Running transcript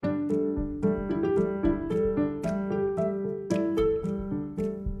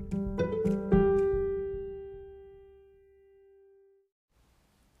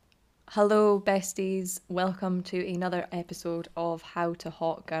Hello, besties. Welcome to another episode of How to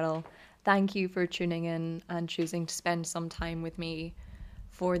Hot Girl. Thank you for tuning in and choosing to spend some time with me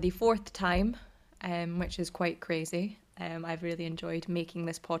for the fourth time, which is quite crazy. I've really enjoyed making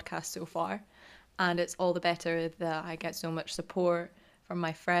this podcast so far, and it's all the better that I get so much support from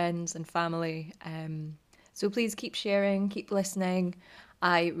my friends and family. So please keep sharing, keep listening.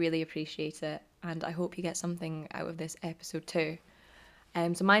 I really appreciate it, and I hope you get something out of this episode too.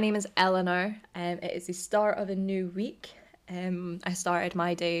 So my name is Eleanor. It is the start of a new week. I started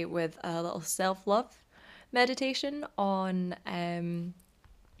my day with a little self-love meditation on the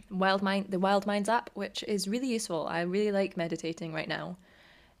Wild Minds app, which is really useful. I really like meditating right now.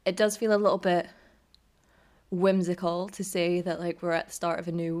 It does feel a little bit whimsical to say that we're at the start of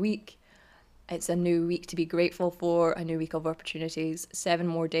a new week. It's a new week to be grateful for, a new week of opportunities, 7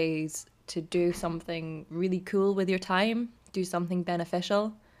 more days to do something really cool with your time, do something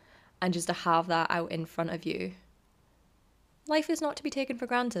beneficial, and just to have that out in front of you. Life is not to be taken for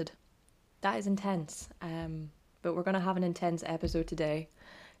granted. That is intense. But we're going to have an intense episode today.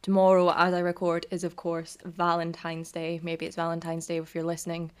 Tomorrow, as I record, is of course Valentine's Day. Maybe it's Valentine's Day if you're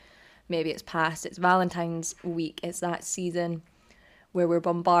listening. Maybe it's past. It's Valentine's week. It's that season where we're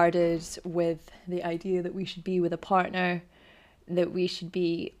bombarded with the idea that we should be with a partner, that we should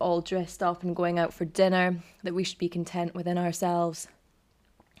be all dressed up and going out for dinner, that we should be content within ourselves.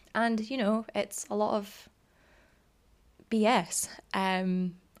 And, it's a lot of BS.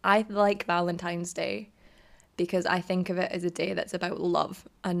 I like Valentine's Day because I think of it as a day that's about love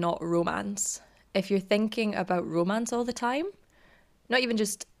and not romance. If you're thinking about romance all the time, not even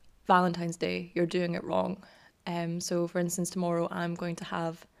just Valentine's Day, you're doing it wrong. So for instance, tomorrow I'm going to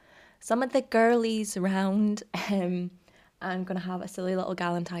have some of the girlies around. I'm going to have a silly little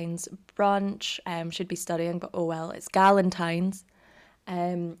Galentine's brunch. Should be studying, but oh well, it's Galentine's.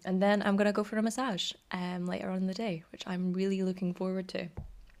 And then I'm going to go for a massage later on in the day, which I'm really looking forward to.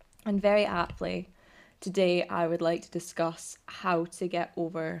 And very aptly, today I would like to discuss how to get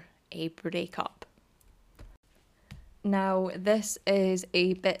over a breakup. Now, this is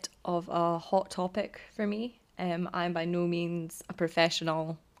a bit of a hot topic for me. I'm by no means a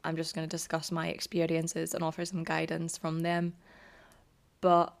professional. I'm just going to discuss my experiences and offer some guidance from them.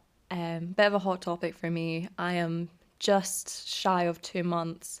 But bit of a hot topic for me. I am just shy of 2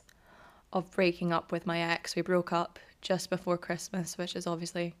 months of breaking up with my ex. We broke up just before Christmas, which is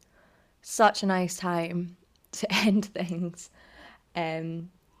obviously such a nice time to end things.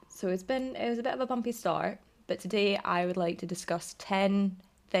 So it was a bit of a bumpy start. But today I would like to discuss 10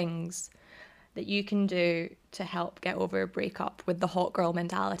 things that you can do to help get over a breakup with the hot girl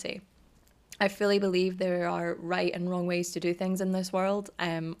mentality. I fully believe there are right and wrong ways to do things in this world.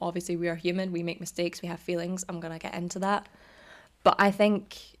 Obviously, we are human, we make mistakes, we have feelings. I'm going to get into that. But I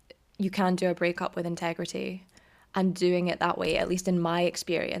think you can do a breakup with integrity and doing it that way, at least in my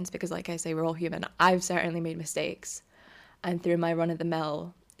experience, because like I say, we're all human. I've certainly made mistakes. And through my run of the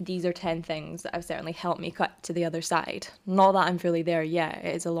mill, these are 10 things that have certainly helped me cut to the other side. Not that I'm fully there yet,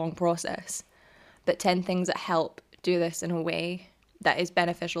 it is a long process. But 10 things that help do this in a way that is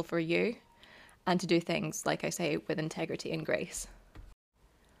beneficial for you and to do things, like I say, with integrity and grace.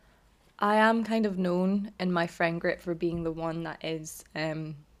 I am kind of known in my friend group for being the one that is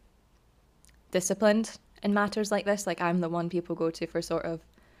disciplined in matters like this. Like I'm the one people go to for sort of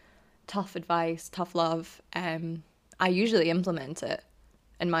tough advice, tough love. I usually implement it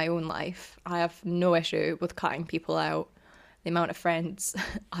in my own life. I have no issue with cutting people out. The amount of friends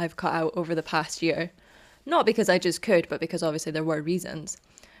I've cut out over the past year, not because I just could, but because obviously there were reasons.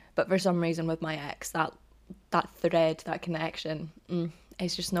 But for some reason with my ex, that thread, that connection,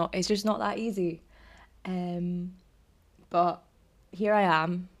 it's just not that easy. But here I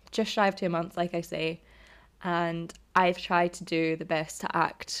am, just shy of 2 months, like I say, and I've tried to do the best to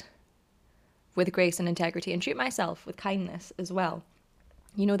act with grace and integrity and treat myself with kindness as well.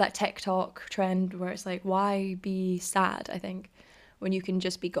 You know that TikTok trend where it's like, why be sad, I think, when you can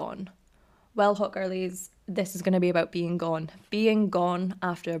just be gone? Well, hot girlies, this is going to be about being gone. Being gone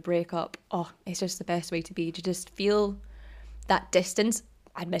after a breakup, it's just the best way to be, to just feel that distance.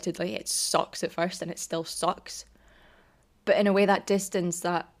 Admittedly, it sucks at first and it still sucks. But in a way, that distance,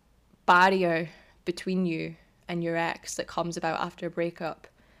 that barrier between you and your ex that comes about after a breakup,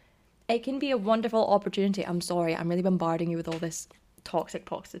 it can be a wonderful opportunity. I'm sorry, I'm really bombarding you with all this toxic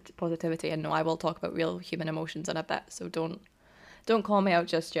positivity, and no, I will talk about real human emotions in a bit, so don't call me out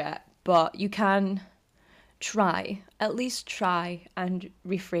just yet. But you can at least try and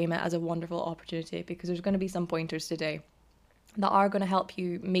reframe it as a wonderful opportunity, because there's going to be some pointers today that are going to help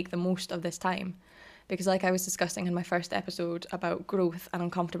you make the most of this time, Because like I was discussing in my first episode about growth and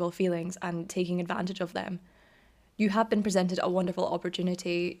uncomfortable feelings and taking advantage of them, you have been presented a wonderful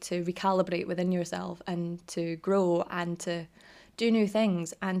opportunity to recalibrate within yourself and to grow and to do new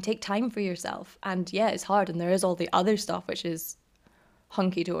things and take time for yourself. And yeah, it's hard, and there is all the other stuff which is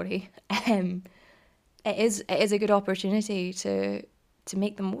hunky dory. It is a good opportunity to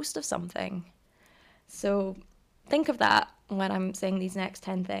make the most of something. So think of that when I'm saying these next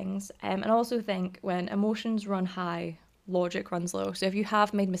 10 things. And also think when emotions run high, logic runs low. So if you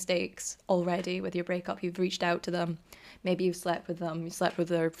have made mistakes already with your breakup, you've reached out to them, maybe you've slept with them, you slept with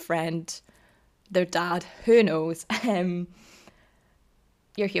their friend, their dad, who knows.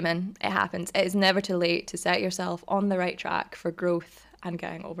 You're human. It happens. It is never too late to set yourself on the right track for growth and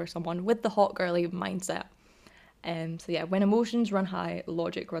getting over someone with the hot girly mindset. So yeah, when emotions run high,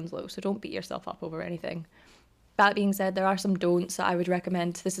 logic runs low. So don't beat yourself up over anything. That being said, there are some don'ts that I would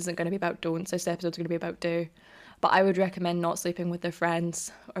recommend. This isn't going to be about don'ts. This episode's going to be about do. But I would recommend not sleeping with their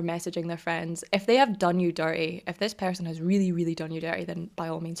friends or messaging their friends. If they have done you dirty, if this person has really, really done you dirty, then by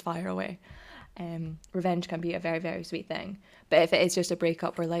all means fire away. Revenge can be a very, very sweet thing. But if it is just a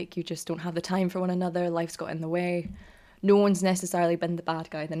breakup where like you just don't have the time for one another, life's got in the way, no one's necessarily been the bad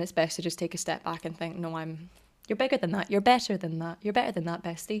guy, then it's best to just take a step back and think, no, you're bigger than that. You're better than that. You're better than that,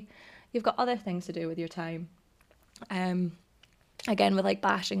 bestie. You've got other things to do with your time. Again, with like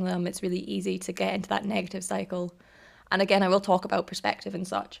bashing them, it's really easy to get into that negative cycle. And again, I will talk about perspective and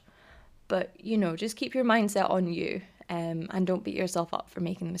such. But, just keep your mindset on you. And don't beat yourself up for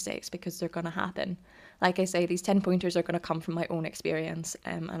making mistakes, because they're going to happen. Like I say, these 10 pointers are going to come from my own experience,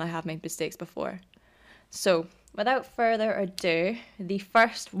 and I have made mistakes before. So, without further ado, the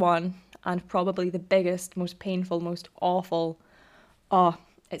first one, and probably the biggest, most painful, most awful,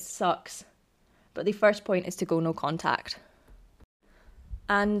 it sucks. But the first point is to go no contact.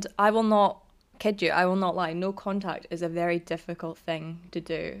 And I will not kid you, I will not lie, no contact is a very difficult thing to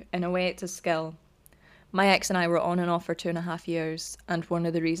do. In a way, it's a skill. My ex and I were on and off for 2.5 years, and one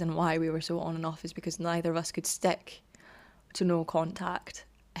of the reasons why we were so on and off is because neither of us could stick to no contact.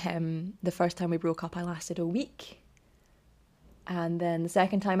 The first time we broke up, I lasted a week, and then the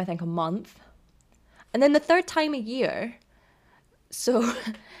second time, I think a month, and then the third time a year. So,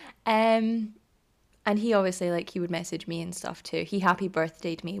 and he obviously, he would message me and stuff too. He happy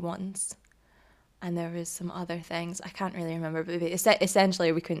birthdayed me once. And there was some other things, I can't really remember, but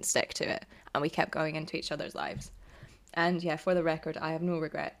essentially we couldn't stick to it, and we kept going into each other's lives. And yeah, for the record, I have no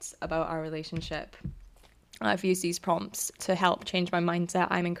regrets about our relationship. I've used these prompts to help change my mindset.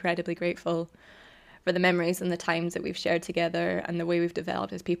 I'm incredibly grateful for the memories and the times that we've shared together and the way we've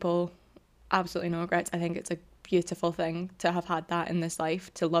developed as people. Absolutely no regrets. I think it's a beautiful thing to have had that in this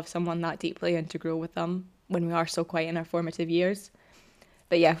life, to love someone that deeply and to grow with them when we are so quite in our formative years.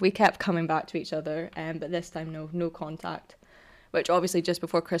 But yeah, we kept coming back to each other, but this time no contact, which obviously just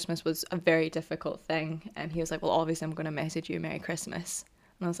before Christmas was a very difficult thing. And he was like, well, obviously I'm going to message you Merry Christmas.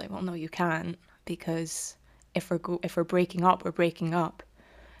 And I was like, well, no, you can't, because if we're breaking up, we're breaking up.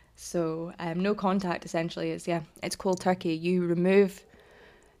 So no contact essentially is, it's cold turkey. You remove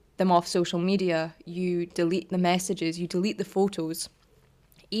them off social media, you delete the messages, you delete the photos,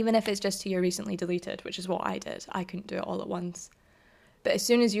 even if it's just to your recently deleted, which is what I did. I couldn't do it all at once. But as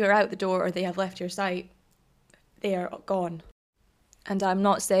soon as you're out the door or they have left your sight, they are gone. And I'm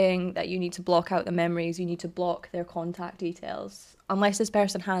not saying that you need to block out the memories, you need to block their contact details, unless this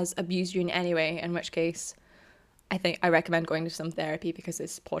person has abused you in any way, in which case I recommend going to some therapy, because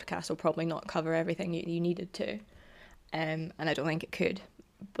this podcast will probably not cover everything you needed to. And I don't think it could.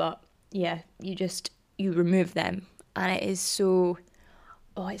 But yeah, you remove them. And it is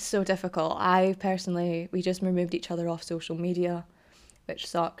it's so difficult. We just removed each other off social media, which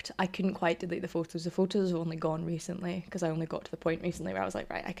sucked. I couldn't quite delete the photos. The photos have only gone recently, because I only got to the point recently where I was like,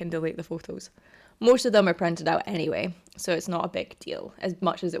 right, I can delete the photos. Most of them are printed out anyway, so it's not a big deal, as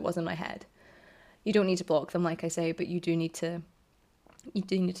much as it was in my head. You don't need to block them, like I say, but you do need to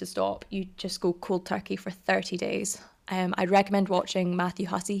stop. You just go cold turkey for 30 days. I'd recommend watching Matthew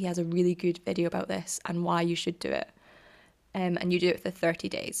Hussey. He has a really good video about this and why you should do it. And you do it for 30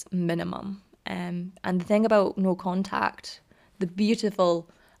 days minimum. And the thing about no contact, the beautiful,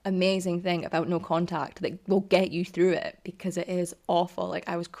 amazing thing about no contact that will get you through it, because it is awful. Like,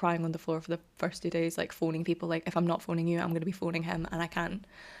 I was crying on the floor for the first 2 days, like phoning people. Like, if I'm not phoning you, I'm going to be phoning him, and I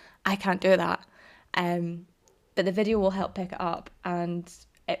can't do that. But the video will help pick it up, and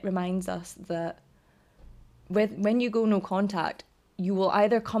it reminds us that when you go no contact, you will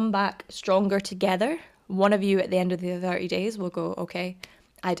either come back stronger together. One of you at the end of the 30 days will go, okay,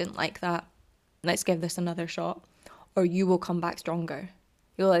 I didn't like that, let's give this another shot. Or you will come back stronger.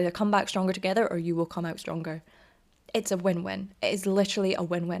 You'll either come back stronger together or you will come out stronger. It's a win-win. It is literally a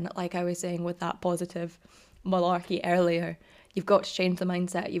win-win. Like I was saying with that positive malarkey earlier, you've got to change the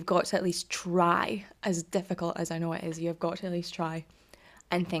mindset. You've got to at least try, as difficult as I know it is, you've got to at least try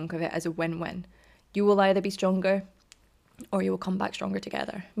and think of it as a win-win. You will either be stronger or you will come back stronger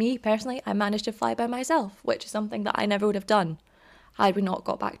together. Me, personally, I managed to fly by myself, which is something that I never would have done had we not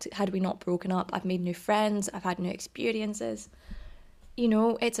had we not broken up. I've made new friends, I've had new experiences. You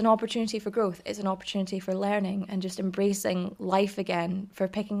know, it's an opportunity for growth. It's an opportunity for learning and just embracing life again, for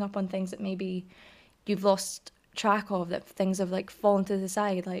picking up on things that maybe you've lost track of, that things have like fallen to the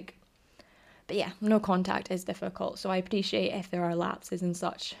side. Like, but yeah, no contact is difficult. So I appreciate if there are lapses and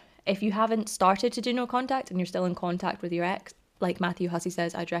such. If you haven't started to do no contact and you're still in contact with your ex, like Matthew Hussey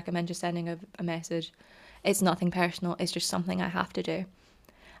says, I'd recommend just sending a message. It's nothing personal. It's just something I have to do.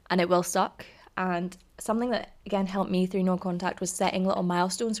 And it will suck. And something that, again, helped me through no contact was setting little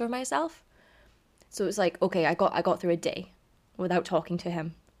milestones for myself. So it's like, okay, I got through a day without talking to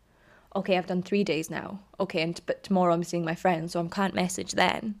him. Okay, I've done 3 days now. Okay, but tomorrow I'm seeing my friends, so I can't message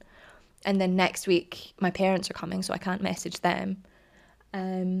then. And then next week, my parents are coming, so I can't message them.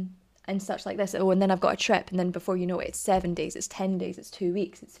 And such like this. Oh, and then I've got a trip, and then before you know it, it's 7 days, it's 10 days, it's 2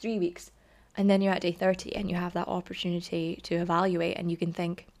 weeks, it's 3 weeks. And then you're at day 30 and you have that opportunity to evaluate, and you can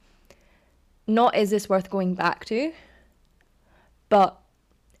think, not is this worth going back to, but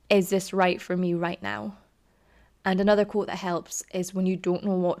is this right for me right now? And another quote that helps is, when you don't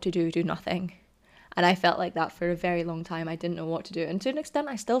know what to do nothing. And I felt like that for a very long time. I didn't know what to do. And to an extent,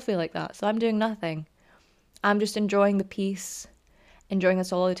 I still feel like that. So I'm doing nothing. I'm just enjoying the peace, enjoying the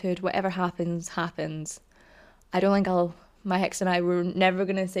solitude. Whatever happens, happens. I don't think my ex and I were never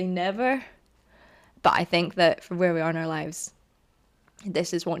going to say never. But I think that for where we are in our lives,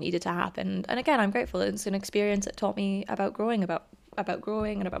 this is what needed to happen. And again, I'm grateful. It's an experience that taught me about growing, about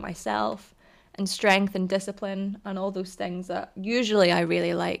growing and about myself and strength and discipline and all those things that usually I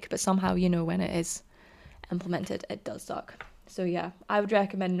really like, but somehow, you know, when it is implemented, it does suck. So yeah, I would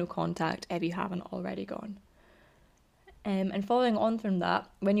recommend no contact if you haven't already gone. And following on from that,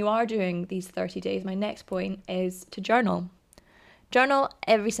 when you are doing these 30 days, my next point is to journal. Journal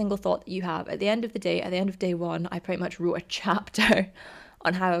every single thought that you have. At the end of the day, at the end of day one, I pretty much wrote a chapter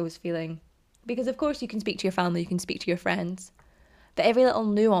on how I was feeling. Because of course you can speak to your family, you can speak to your friends, but every little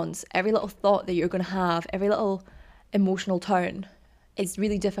nuance, every little thought that you're going to have, every little emotional turn, is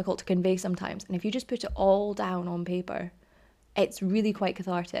really difficult to convey sometimes. And if you just put it all down on paper, it's really quite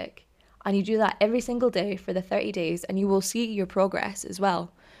cathartic. And you do that every single day for the 30 days, and you will see your progress as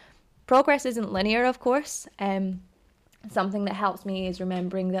well. Progress isn't linear, of course. Something that helps me is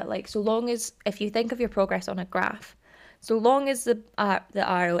remembering that, like, so long as, if you think of your progress on a graph, so long as the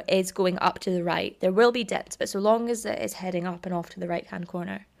arrow is going up to the right, there will be dips, but so long as it is heading up and off to the right-hand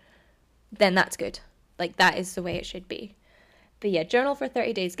corner, then that's good. Like, that is the way it should be. But yeah, journal for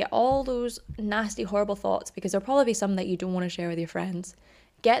 30 days. Get all those nasty, horrible thoughts, because there'll probably be some that you don't want to share with your friends.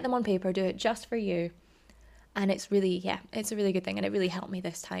 Get them on paper. Do it just for you. And it's really, yeah, it's a really good thing. And it really helped me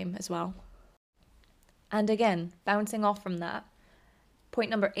this time as well. And again, bouncing off from that,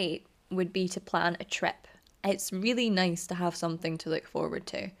 point number 8 would be to plan a trip. It's really nice to have something to look forward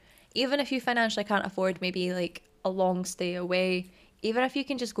to. Even if you financially can't afford maybe like a long stay away, even if you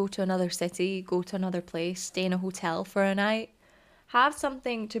can just go to another city, go to another place, stay in a hotel for a night, have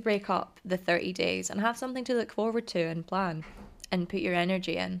something to break up the 30 days and have something to look forward to and plan and put your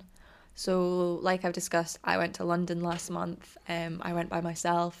energy in. So like I've discussed, I went to London last month. I went by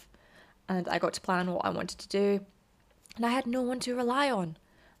myself and I got to plan what I wanted to do. And I had no one to rely on.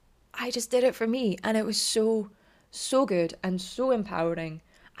 I just did it for me, and it was so good and so empowering.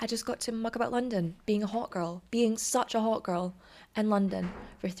 I just got to muck about London, being a hot girl, being such a hot girl in London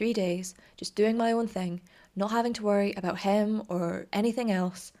for 3 days, just doing my own thing, not having to worry about him or anything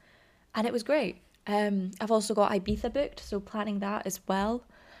else, and it was great. I've also got Ibiza booked, so planning that as well.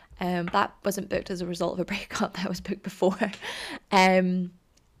 That wasn't booked as a result of a breakup, that was booked before.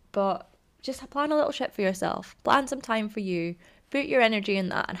 But just plan a little trip for yourself, plan some time for you, put your energy in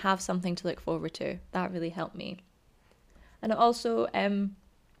that and have something to look forward to. That really helped me. And also,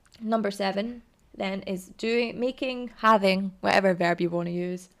 number 7 then is having, whatever verb you want to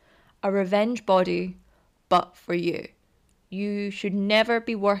use, a revenge body, but for you. You should never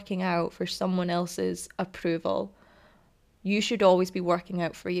be working out for someone else's approval. You should always be working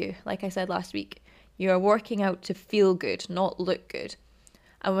out for you. Like I said last week, you are working out to feel good, not look good.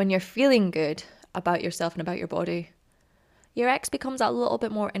 And when you're feeling good about yourself and about your body, your ex becomes a little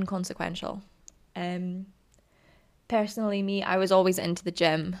bit more inconsequential. Personally, me, I was always into the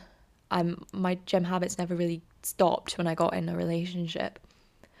gym. My gym habits never really stopped when I got in a relationship.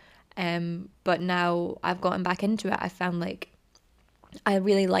 But now I've gotten back into it. I found like I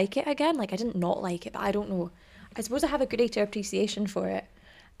really like it again. Like I didn't not like it, but I don't know. I suppose I have a greater appreciation for it.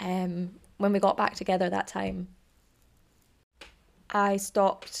 When we got back together that time, I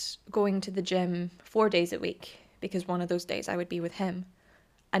stopped going to the gym 4 days a week because one of those days I would be with him.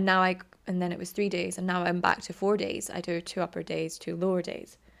 And then it was 3 days, and now I'm back to 4 days. I do 2 upper days, 2 lower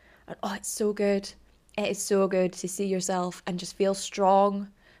days. And oh, it's so good. It is so good to see yourself and just feel strong.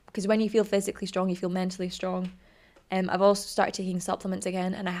 Because when you feel physically strong, you feel mentally strong. I've also started taking supplements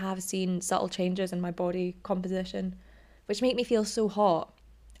again, and I have seen subtle changes in my body composition, which make me feel so hot.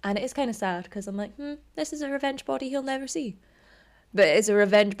 And it is kind of sad because I'm like, this is a revenge body he'll never see. But it's a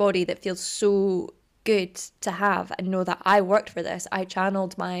revenge body that feels so good to have and know that I worked for this. I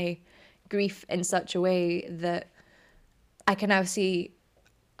channeled my grief in such a way that I can now see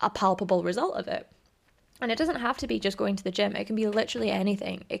a palpable result of it. And it doesn't have to be just going to the gym. It can be literally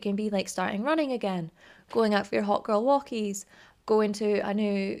anything. It can be like starting running again, going out for your hot girl walkies, going to a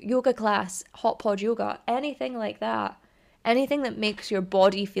new yoga class, hot pod yoga, anything like that. Anything that makes your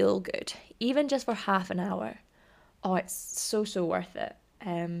body feel good, even just for half an hour. Oh, it's so, so worth it.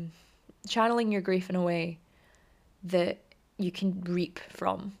 Channeling your grief in a way that you can reap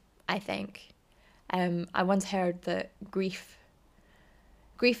from, I think. I once heard that grief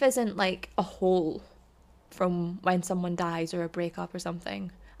isn't like a hole from when someone dies or a breakup or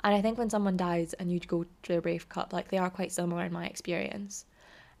something. And I think when someone dies and you go through a breakup, like they are quite similar in my experience.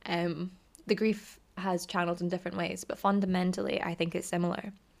 The grief has channeled in different ways, but fundamentally I think it's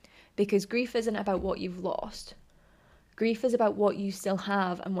similar. Because grief isn't about what you've lost. Grief is about what you still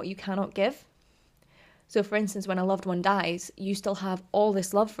have and what you cannot give. So for instance, when a loved one dies, you still have all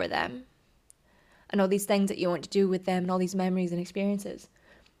this love for them and all these things that you want to do with them and all these memories and experiences.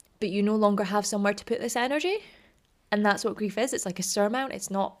 But you no longer have somewhere to put this energy. And that's what grief is. It's like a surmount. It's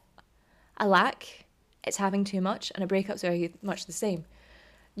not a lack. It's having too much. And a breakup's very much the same.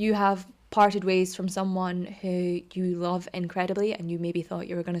 You have parted ways from someone who you love incredibly and you maybe thought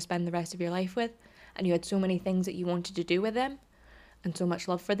you were going to spend the rest of your life with. And you had so many things that you wanted to do with them and so much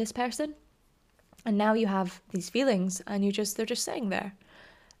love for this person. And now you have these feelings and they're just sitting there.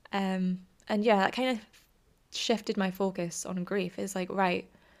 And yeah, that kind of shifted my focus on grief. It's like, right,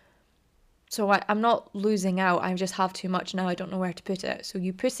 so I'm not losing out. I just have too much now. I don't know where to put it. So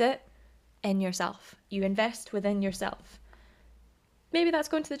you put it in yourself. You invest within yourself. Maybe that's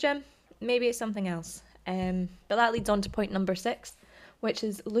going to the gym. Maybe it's something else. But that leads on to point number 6, which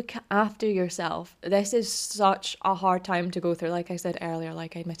is look after yourself. This is such a hard time to go through. Like I said earlier,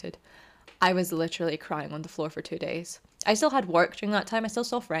 like I admitted, I was literally crying on the floor for 2 days. I still had work during that time. I still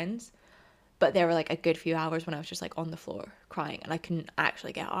saw friends. But there were like a good few hours when I was just like on the floor crying and I couldn't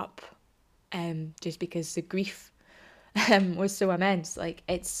actually get up. Just because the grief was so immense. Like,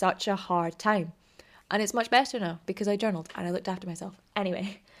 it's such a hard time. And it's much better now because I journaled and I looked after myself.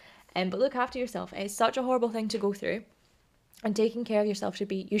 Anyway, but look after yourself. It's such a horrible thing to go through. And taking care of yourself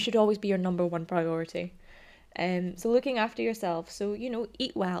you should always be your number one priority. So looking after yourself. So,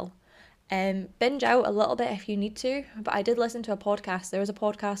 eat well. Binge out a little bit if you need to. But I did listen to a podcast. There was a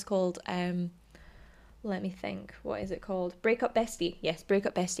podcast called... let me think. What is it called? Breakup Bestie. Yes,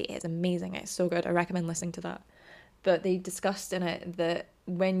 Breakup Bestie is amazing. It's so good. I recommend listening to that. But they discussed in it that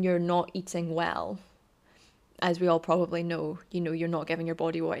when you're not eating well, as we all probably know, you're not giving your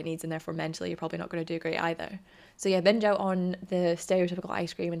body what it needs and therefore mentally you're probably not going to do great either. So yeah, binge out on the stereotypical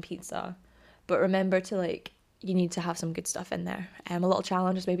ice cream and pizza. But remember to you need to have some good stuff in there. A little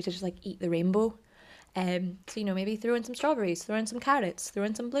challenge is maybe to just eat the rainbow. So, maybe throw in some strawberries, throw in some carrots, throw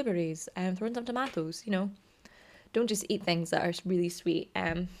in some blueberries, throw in some tomatoes, Don't just eat things that are really sweet.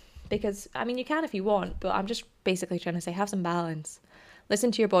 Because, you can if you want, but I'm just basically trying to say have some balance. Listen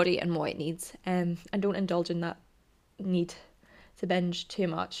to your body and what it needs. And don't indulge in that need to binge too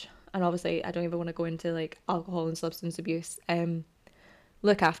much. And obviously, I don't even want to go into, alcohol and substance abuse.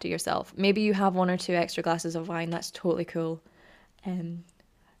 Look after yourself. Maybe you have 1 or 2 extra glasses of wine. That's totally cool.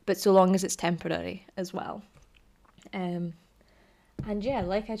 But so long as it's temporary as well. And yeah,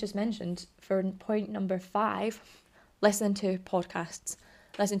 like I just mentioned, for point number 5, listen to podcasts.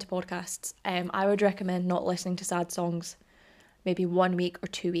 I would recommend not listening to sad songs maybe 1 week or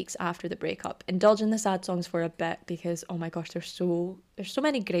 2 weeks after the breakup. Indulge in the sad songs for a bit because, oh my gosh, there's so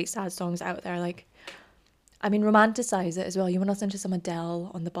many great sad songs out there. Romanticize it as well. You want to listen to some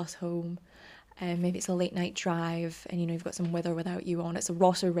Adele on the bus home. Maybe it's a late night drive and you've got some With or Without You on. It's a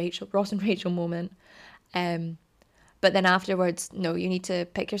Ross and Rachel moment. But then afterwards, no, you need to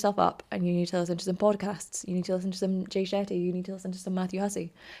pick yourself up and you need to listen to some podcasts. You need to listen to some Jay Shetty. You need to listen to some Matthew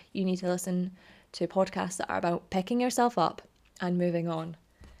Hussey. You need to listen to podcasts that are about picking yourself up and moving on.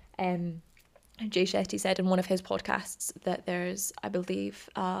 Jay Shetty said in one of his podcasts that there's, I believe,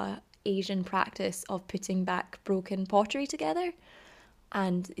 Asian practice of putting back broken pottery together,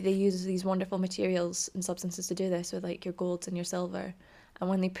 and they use these wonderful materials and substances to do this with like your golds and your silver. And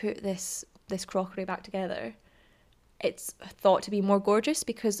when they put this crockery back together, it's thought to be more gorgeous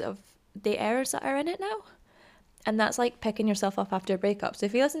because of the errors that are in it now. And that's like picking yourself up after a breakup. So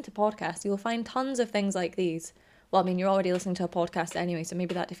if you listen to podcasts, you'll find tons of things like these. Well, I mean, you're already listening to a podcast anyway, so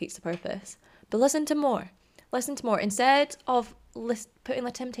maybe that defeats the purpose. But listen to more. Listen to more. Instead of putting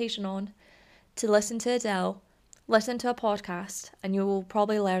the temptation on to listen to Adele, listen to a podcast, and you will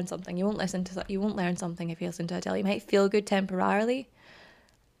probably learn something. You won't learn something if you listen to Adele. You might feel good temporarily.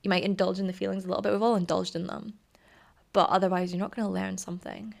 You might indulge in the feelings a little bit. We've all indulged in them. But otherwise, you're not going to learn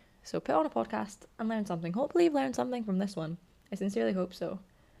something. So put on a podcast and learn something. Hopefully you've learned something from this one. I sincerely hope so.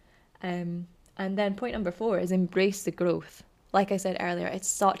 And then point number 4 is embrace the growth. Like I said earlier, it's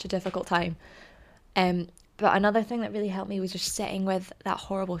such a difficult time. But another thing that really helped me was just sitting with that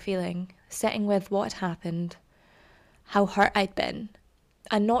horrible feeling, sitting with what had happened, how hurt I'd been,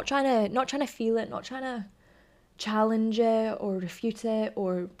 and not trying to feel it, not trying to challenge it or refute it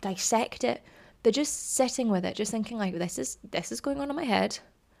or dissect it, but just sitting with it, just thinking like, this is going on in my head.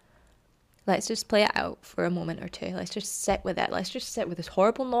 Let's just play it out for a moment or two. Let's just sit with it. Let's just sit with this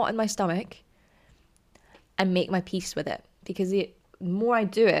horrible knot in my stomach and make my peace with it. Because the more I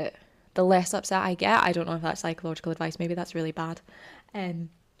do it, the less upset I get. I don't know if that's psychological advice. Maybe that's really bad.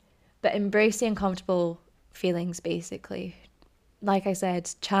 But embrace the uncomfortable feelings, basically. Like I said,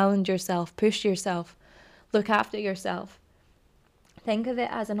 challenge yourself, push yourself, look after yourself. Think of it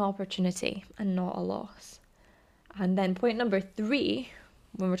as an opportunity and not a loss. And then point number 3,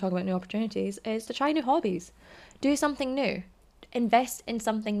 when we're talking about new opportunities, is to try new hobbies. Do something new. Invest in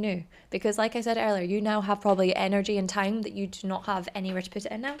something new. Because like I said earlier, you now have probably energy and time that you do not have anywhere to put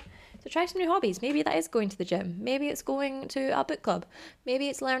it in now. So try some new hobbies. Maybe that is going to the gym. Maybe it's going to a book club. Maybe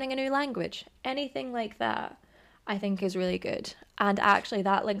it's learning a new language. Anything like that, I think, is really good. And actually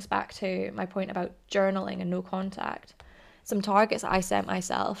that links back to my point about journaling and no contact. Some targets I set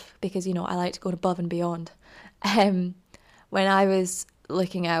myself, because, you know, I like to go above and beyond. When I was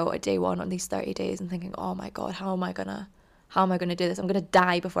looking out at day 1 on these 30 days and thinking, oh my God, how am I gonna do this? I'm gonna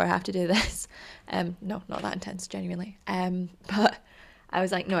die before I have to do this. No, not that intense, genuinely. But I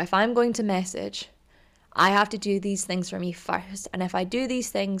was like, no, if I'm going to message, I have to do these things for me first. And if I do these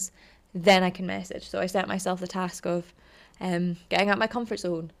things, then I can message. So I set myself the task of getting out my comfort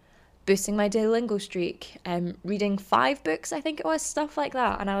zone, boosting my Duolingo streak, reading 5 books, I think it was, stuff like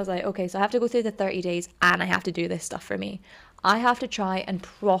that. And I was like, okay, so I have to go through the 30 days and I have to do this stuff for me. I have to try and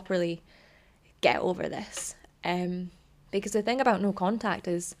properly get over this. Because the thing about no contact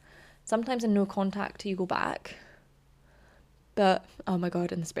is sometimes in no contact you go back. But, oh my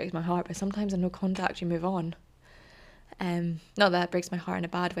God, and this breaks my heart, but sometimes in no contact you move on. Not that it breaks my heart in a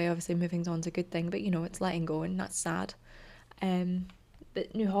bad way, obviously moving on is a good thing, but you know, it's letting go and that's sad.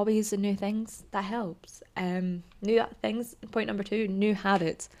 But new hobbies and new things, that helps. New things, point number 2, new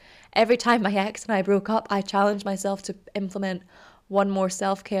habits. Every time my ex and I broke up, I challenged myself to implement one more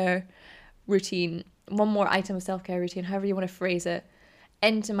self-care routine, one more item of self-care routine, however you want to phrase it,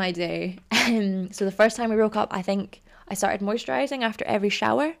 into my day. So the first time we broke up, I think I started moisturising after every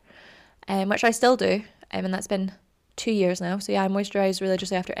shower, which I still do, and that's been 2 years now. So yeah, I moisturise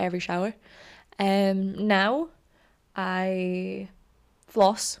religiously after every shower. Now I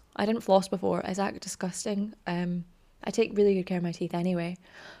floss. I didn't floss before. Is that disgusting? I take really good care of my teeth anyway,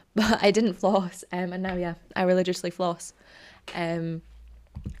 but I didn't floss. And now, yeah, I religiously floss.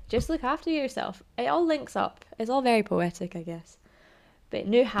 Just look after yourself. It all links up. It's all very poetic, I guess. But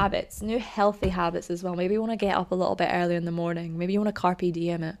new habits, new healthy habits as well. Maybe you want to get up a little bit earlier in the morning. Maybe you want to carpe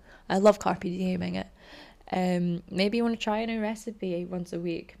diem it. I love carpe dieming it. Maybe you want to try a new recipe once a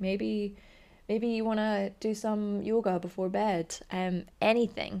week. Maybe you want to do some yoga before bed.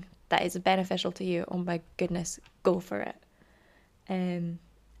 Anything that is beneficial to you, oh my goodness, go for it. And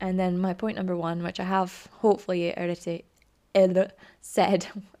then my point number 1, which I have hopefully said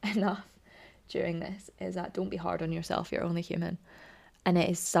enough during this, is that don't be hard on yourself. You're only human. And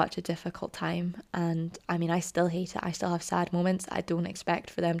it is such a difficult time. And I mean, I still hate it. I still have sad moments. I don't expect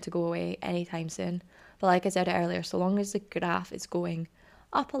for them to go away anytime soon. But like I said earlier, so long as the graph is going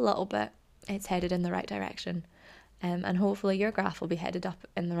up a little bit, it's headed in the right direction. And hopefully your graph will be headed up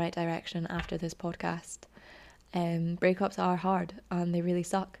in the right direction after this podcast. Breakups are hard and they really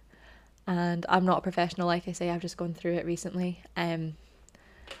suck. And I'm not a professional, like I say, I've just gone through it recently.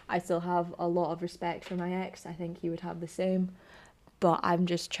 I still have a lot of respect for my ex. I think he would have the same. But I'm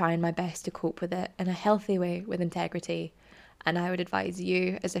just trying my best to cope with it in a healthy way, with integrity, And I would advise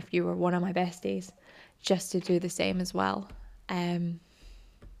you, as if you were one of my besties, just to do the same as well. Um,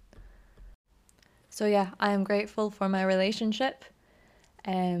 so yeah, I am grateful for my relationship.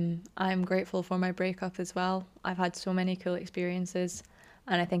 I'm grateful for my breakup as well. I've had so many cool experiences,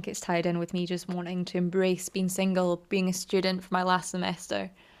 and I think it's tied in with me just wanting to embrace being single, being a student for my last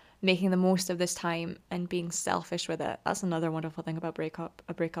semester, making the most of this time, and being selfish with it. That's another wonderful thing about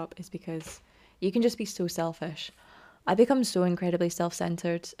a breakup is because you can just be so selfish. I become so incredibly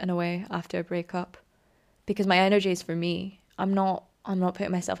self-centered in a way after a breakup because my energy is for me. I'm not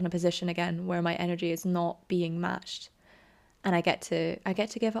putting myself in a position again where my energy is not being matched, and I get to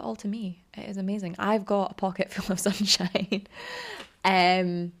give it all to me. It is amazing. I've got a pocket full of sunshine.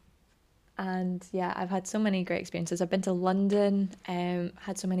 um and yeah, I've had so many great experiences. I've been to London,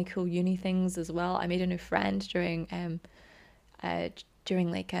 had so many cool uni things as well. I made a new friend uh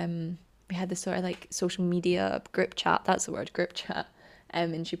during we had this sort of like social media group chat, that's the word, group chat.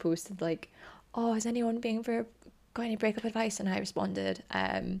 And she posted like, oh, has anyone got any breakup advice? And I responded.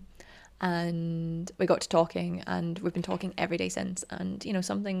 And we got to talking, and we've been talking every day since. And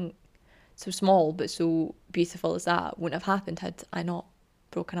something so small but so beautiful as that wouldn't have happened had I not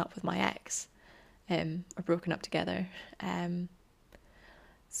broken up with my ex, or broken up together.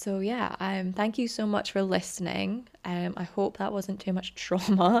 So yeah, thank you so much for listening. I hope that wasn't too much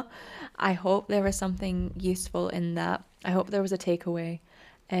trauma. I hope there was something useful in that. I hope there was a takeaway.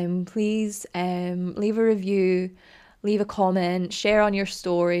 Please leave a review, leave a comment, share on your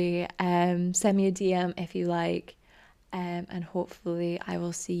story, send me a DM if you like, and hopefully I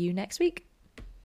will see you next week.